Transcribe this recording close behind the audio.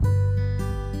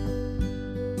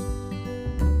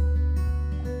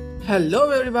Hello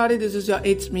everybody, this is your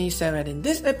It's Me Seven. In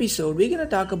this episode, we're gonna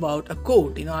talk about a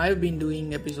quote. I've been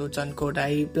doing episodes on quote.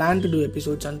 I plan to do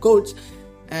episodes on quotes,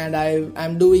 and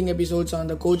I'm doing episodes on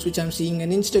the quotes which I'm seeing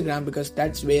on Instagram because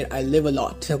that's where I live a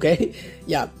lot. Okay,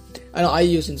 yeah, I know I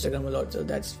use Instagram a lot, so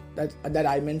that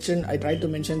I mentioned. I tried to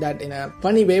mention that in a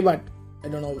funny way, but I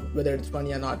don't know whether it's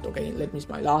funny or not. Okay, let me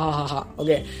smile. Ha ha ha.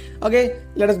 Okay.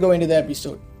 Let us go into the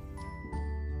episode.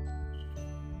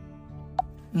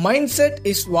 Mindset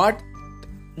is what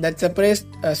that separates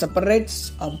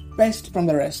a best from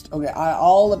the rest. Okay,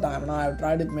 all the time, and I've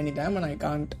tried it many times, and I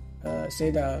can't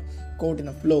say the quote in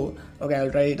a flow. Okay,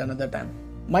 I'll try it another time.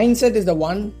 Mindset is the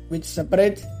one which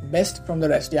separates best from the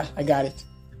rest. Yeah, I got it.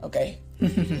 Okay.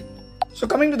 So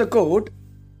coming to the quote,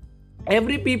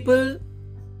 every people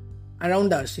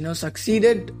around us,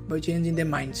 succeeded by changing their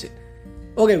mindset.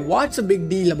 Okay, what's a big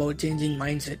deal about changing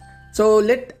mindset? So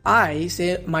let I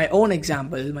say my own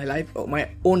example, my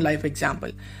own life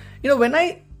example. When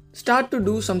I start to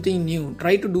do something new,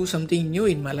 try to do something new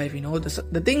in my life,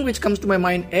 the thing which comes to my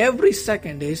mind every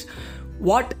second is,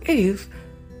 what if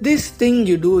this thing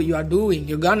you're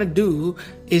gonna do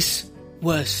is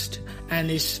worst,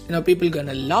 and is people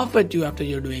gonna laugh at you after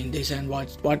you're doing this, and what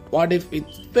if it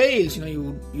fails?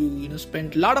 You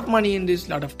spent a lot of money in this,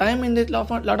 lot of time in this,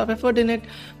 lot of effort in it,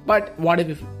 but what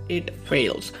if it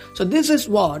fails? So this is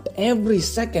what every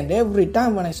second, every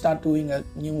time when I start doing a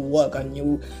new work, a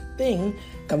new thing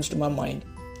comes to my mind.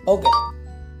 Okay,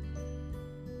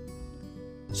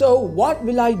 so what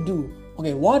will I do?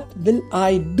 Okay, what will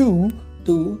I do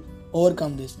to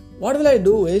overcome this? What will I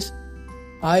do is,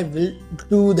 I will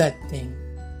do that thing.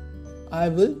 I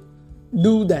will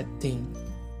do the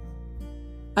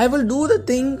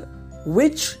thing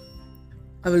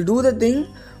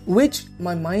which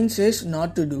my mind says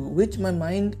not to do, which my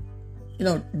mind,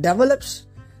 develops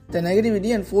the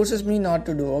negativity and forces me not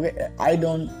to do. Okay, I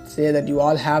don't say that you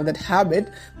all have that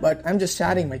habit, but I'm just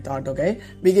sharing my thought. Okay,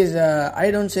 because I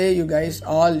don't say you guys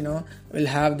all, will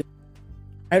have.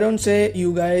 I don't say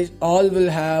you guys all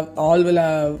will have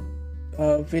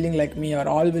feeling like me, or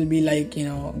all will be like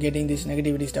getting this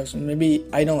negativity stuff. So maybe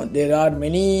I know there are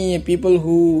many people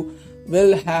who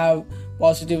will have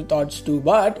positive thoughts too,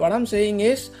 but what I'm saying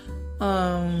is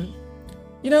I'm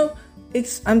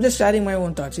just sharing my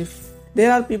own thoughts. If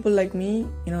there are people like me,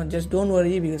 just don't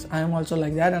worry, because I am also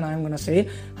like that, and I'm gonna say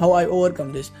how I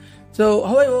overcome this. So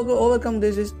how I overcome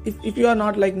this is, if you are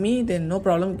not like me, then no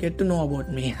problem, get to know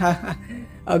about me.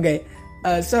 Okay,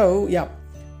 so yeah,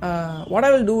 what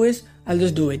I will do is, I'll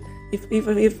just do it.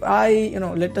 If I,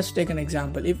 let us take an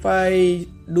example. If I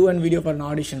do a video for an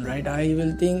audition, right, I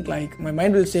will think like, my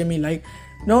mind will say me like,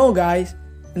 no guys,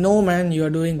 no man, you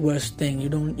are doing worst thing.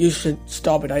 You should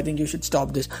stop it. I think you should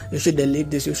stop this. You should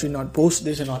delete this. You should not post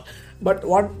this and all. But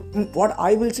what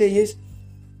I will say is,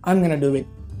 I'm gonna do it.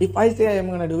 If I say I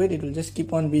am gonna do it, it will just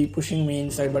keep on be pushing me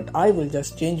inside. But I will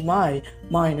just change my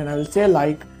mind, and I will say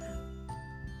like,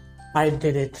 I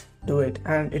did it, do it,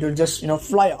 and it will just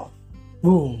fly off.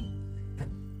 Boom.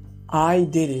 I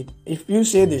did it. If you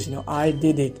say this, I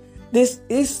did it. This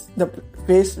is the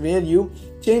phase where you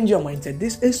change your mindset.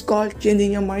 This is called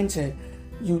changing your mindset.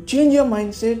 You change your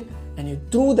mindset and you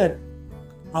throw that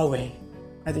away.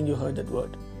 I think you heard that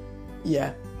word.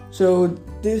 Yeah. So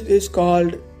this is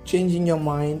called changing your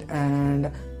mind,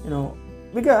 and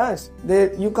because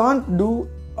you can't do,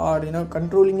 or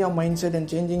controlling your mindset and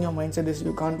changing your mindset is,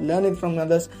 you can't learn it from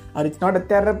others, or it's not a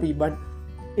therapy, but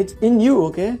it's in you.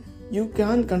 Okay, you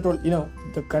can't control. The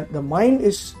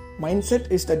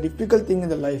mindset is the difficult thing in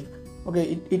the life.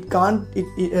 Okay, it can't.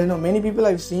 Many people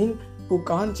I've seen who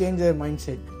can't change their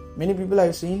mindset. Many people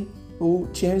I've seen who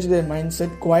change their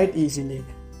mindset quite easily.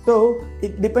 So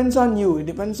it depends on you. It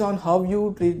depends on how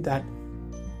you treat that.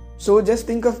 So just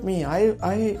think of me. My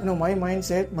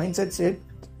mindset said,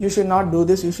 you should not do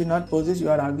this. You should not post this. You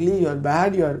are ugly. You are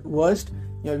bad. You are worst.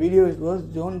 Your video is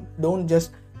worst. Don't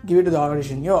just give it to the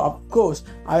audition. Of course,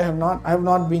 I have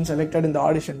not been selected in the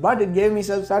audition, but it gave me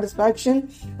self-satisfaction,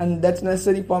 and that's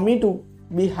necessary for me to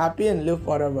be happy and live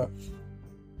forever.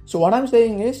 So what I'm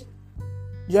saying is,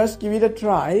 just give it a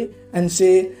try and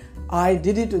say, I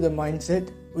did it to the mindset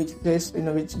which says,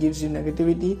 which gives you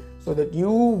negativity, so that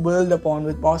you build upon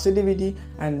with positivity.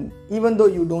 And even though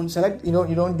you don't select, you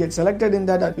don't get selected in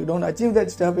that, or you don't achieve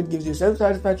that stuff, it gives you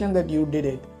self-satisfaction that you did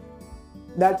it.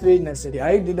 That's very necessary.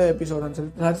 I did an episode on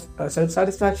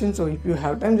self-satisfaction, so if you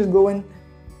have time, just go and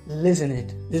listen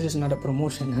it. This is not a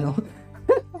promotion,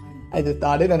 I just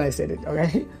started and I said it,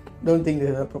 okay? Don't think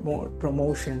this is a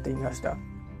promotion thing or stuff,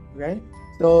 okay?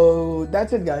 So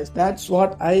that's it, guys. That's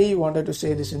what I wanted to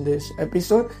say this in this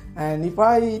episode. And if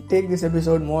I take this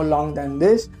episode more long than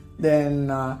this,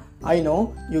 then I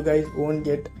know you guys won't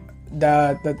get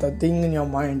the thing in your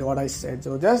mind what I said.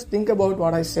 So just think about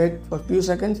what I said for a few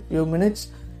seconds, few minutes,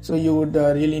 so you would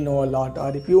really know a lot.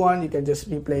 Or if you want, you can just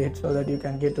replay it so that you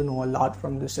can get to know a lot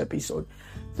from this episode.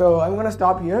 So I'm gonna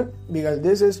stop here because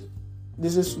this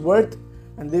is worth,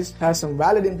 and this has some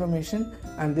valid information,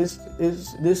 and this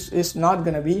is not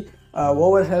gonna be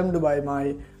overwhelmed by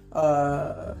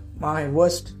my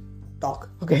worst talk.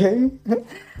 Okay.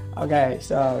 Okay,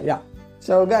 so yeah.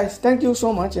 So guys, thank you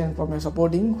so much and for your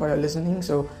supporting, for your listening.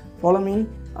 So follow me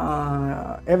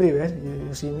everywhere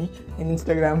you see me, in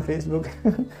Instagram, Facebook.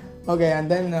 Okay, and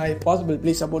then if possible,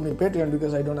 please support me on Patreon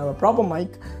because I don't have a proper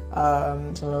mic.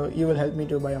 So you will help me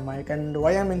to buy a mic. And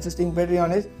why I'm insisting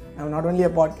Patreon is I'm not only a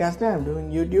podcaster, I'm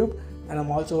doing YouTube, and I'm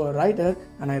also a writer,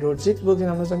 and I wrote 6 books in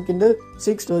Amazon Kindle,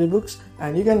 6 storybooks,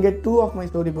 and you can get 2 of my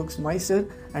storybooks, Myself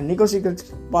and Nico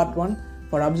Secrets Part 1,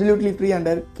 for absolutely free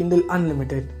under Kindle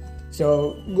Unlimited.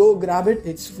 So go grab it,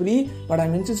 it's free, but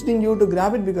I'm insisting you to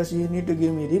grab it because you need to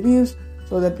give me reviews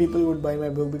so that people would buy my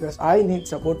book, because I need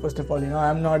support. First of all,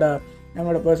 I'm not a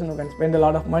person who can spend a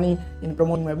lot of money in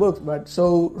promoting my books, but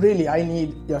so really I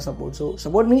need your support. So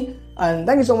support me, and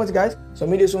thank you so much, guys. So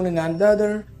meet you soon in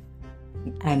another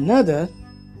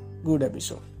good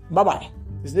episode. Bye bye.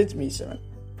 This is me, 7.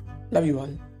 Love you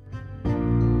all.